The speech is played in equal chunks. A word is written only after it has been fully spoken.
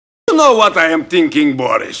know what I am thinking,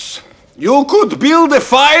 Boris? You could build a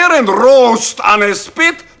fire and roast on a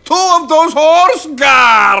spit 2 of those horse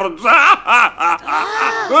guards!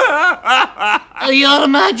 Your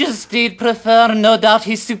Majesty'd prefer, no doubt,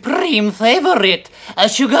 his supreme favorite, a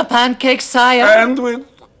sugar pancake, sire. And with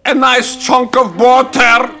a nice chunk of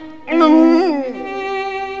butter.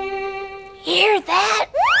 Hear that?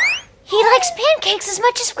 He likes pancakes as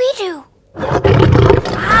much as we do.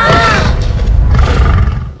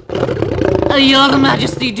 Your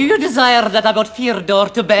Majesty, do you desire that I put Fyodor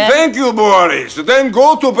to bed? Thank you, Boris. Then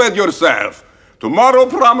go to bed yourself. Tomorrow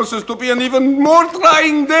promises to be an even more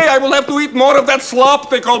trying day. I will have to eat more of that slop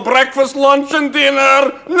they call breakfast, lunch, and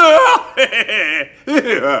dinner.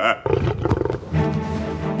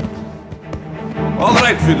 All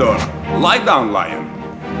right, Fyodor. Lie down, lion.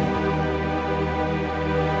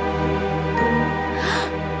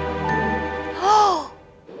 Oh!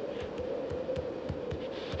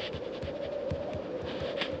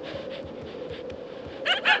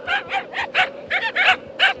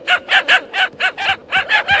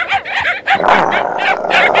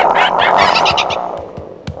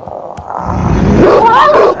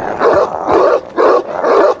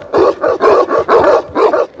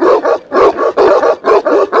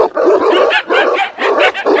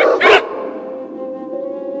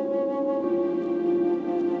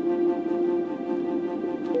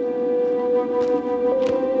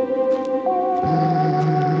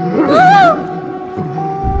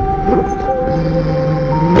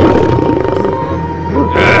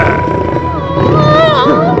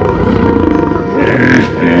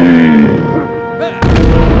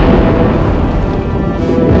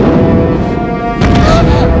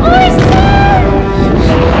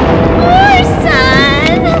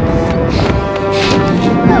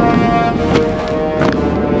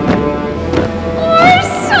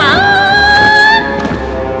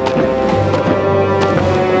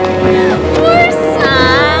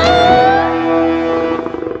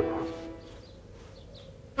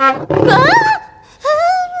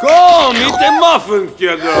 Come, eat a muffin,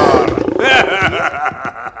 Fyodor.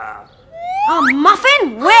 A muffin?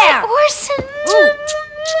 Where? Orson!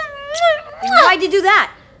 Why'd you do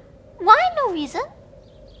that? Why no reason?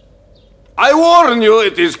 I warn you,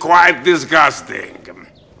 it is quite disgusting.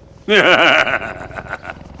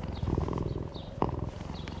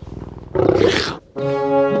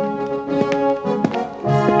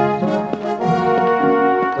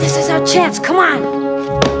 This is our chance, come on!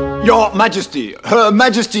 Your Majesty, Her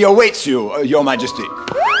Majesty awaits you, Your Majesty.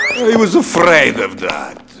 I was afraid of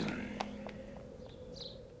that.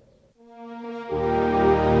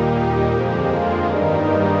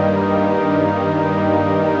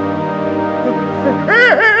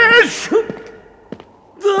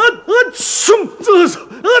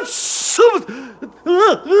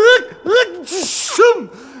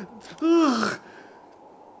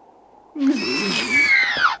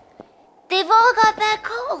 They've all got bad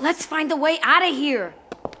colds. Let's find the way out of here.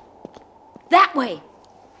 That way.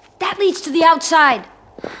 That leads to the outside.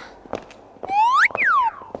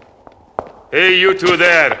 Hey, you two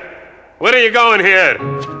there. Where are you going here?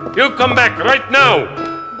 You come back right now.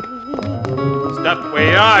 Stop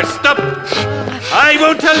where you are. Stop. I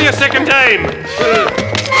won't tell you a second time.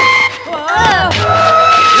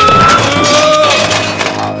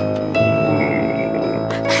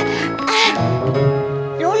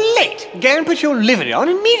 You're late. Go and put your livery on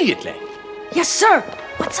immediately. Yes, sir.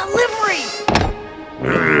 What's a livery?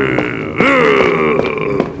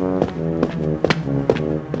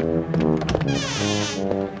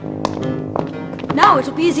 Now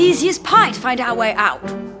it'll be as easy as pie to find our way out.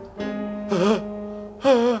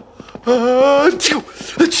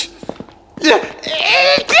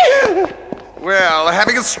 Well,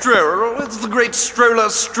 having a stroll, it's the great stroller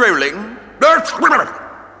strolling.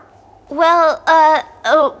 Well,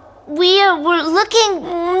 we were looking...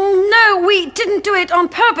 No, we didn't do it on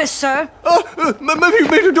purpose, sir. Maybe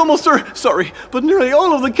Major Domo, sir. Sorry, but nearly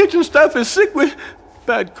all of the kitchen staff is sick with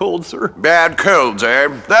bad cold, sir. Bad colds, eh?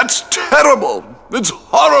 That's terrible. It's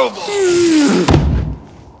horrible.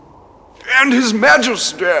 And His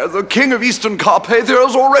Majesty, the King of Eastern Carpathia,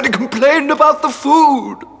 has already complained about the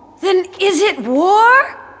food. Then is it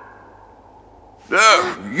war?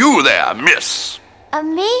 You there, miss.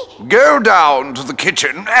 Me? Go down to the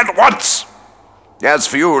kitchen at once. As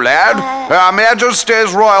for you, lad, Her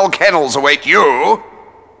Majesty's royal kennels await you.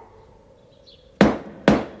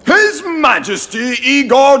 His Majesty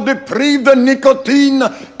Igor Deprive the Nicotine,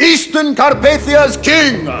 Eastern Carpathia's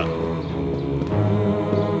king.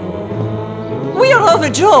 We are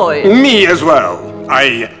overjoyed. Me as well.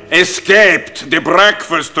 I escaped the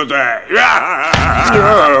breakfast today.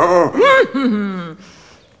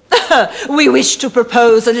 We wish to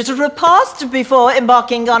propose a little repast before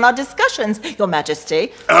embarking on our discussions, Your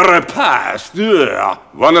Majesty. A repast?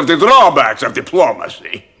 One of the drawbacks of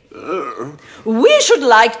diplomacy. We should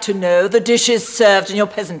like to know the dishes served in your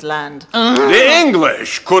peasant land. The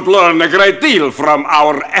English could learn a great deal from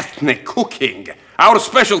our ethnic cooking. Our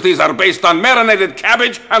specialties are based on marinated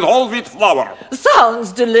cabbage and whole wheat flour.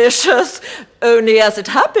 Sounds delicious. Only as it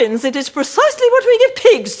happens, it is precisely what we give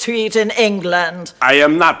pigs to eat in England. I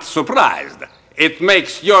am not surprised. It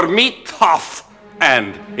makes your meat tough,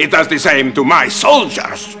 and it does the same to my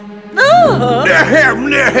soldiers.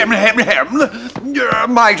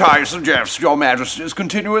 Might I suggest Your Majesties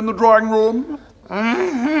continue in the drawing room?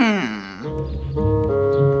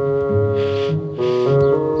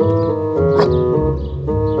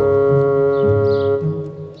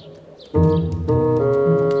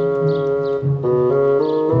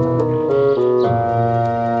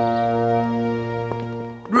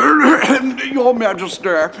 Your Majesty,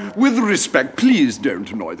 with respect, please don't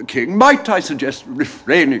annoy the king. Might I suggest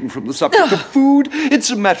refraining from the subject of food? It's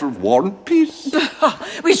a matter of war and peace.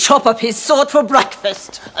 We chop up his sword for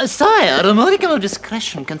breakfast. Sire, a modicum of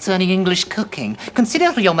discretion concerning English cooking.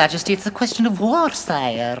 Consider, Your Majesty, it's a question of war,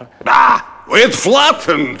 sire. We'd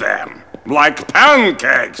flatten them, like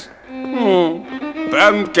pancakes.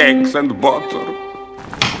 Pancakes and butter.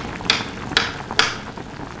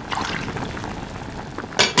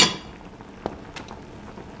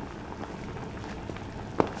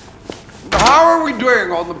 How are we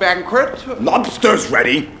doing on the banquet? Lobster's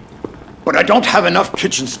ready, but I don't have enough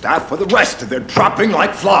kitchen staff for the rest. They're dropping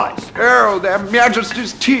like flies. Oh, Their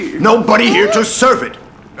Majesty's tea. Nobody here to serve it.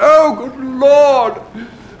 Oh, good Lord.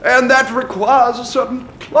 And that requires a certain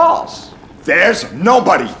class. There's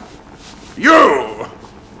nobody. You!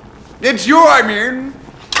 It's you, I mean.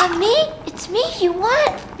 Me? It's me you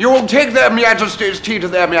want? You will take Their Majesty's tea to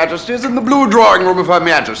Their Majesties in the blue drawing room of Her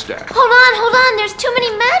Majesty. Hold on. There's too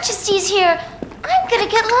many majesties here. I'm gonna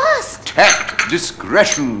get lost. Tact,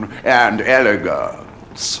 discretion, and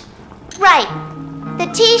elegance. Right. The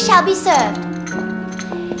tea shall be served.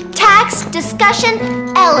 Tax, discussion,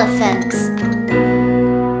 elephants.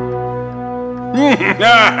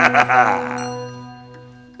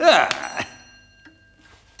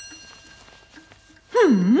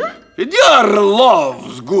 Your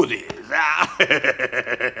loves goodies.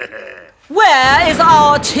 Where is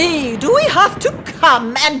our tea? Do we have to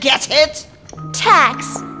come and get it?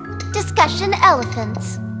 Tax, discussion,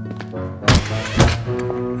 elephants.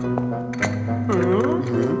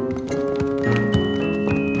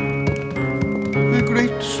 The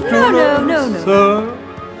great No. Sir.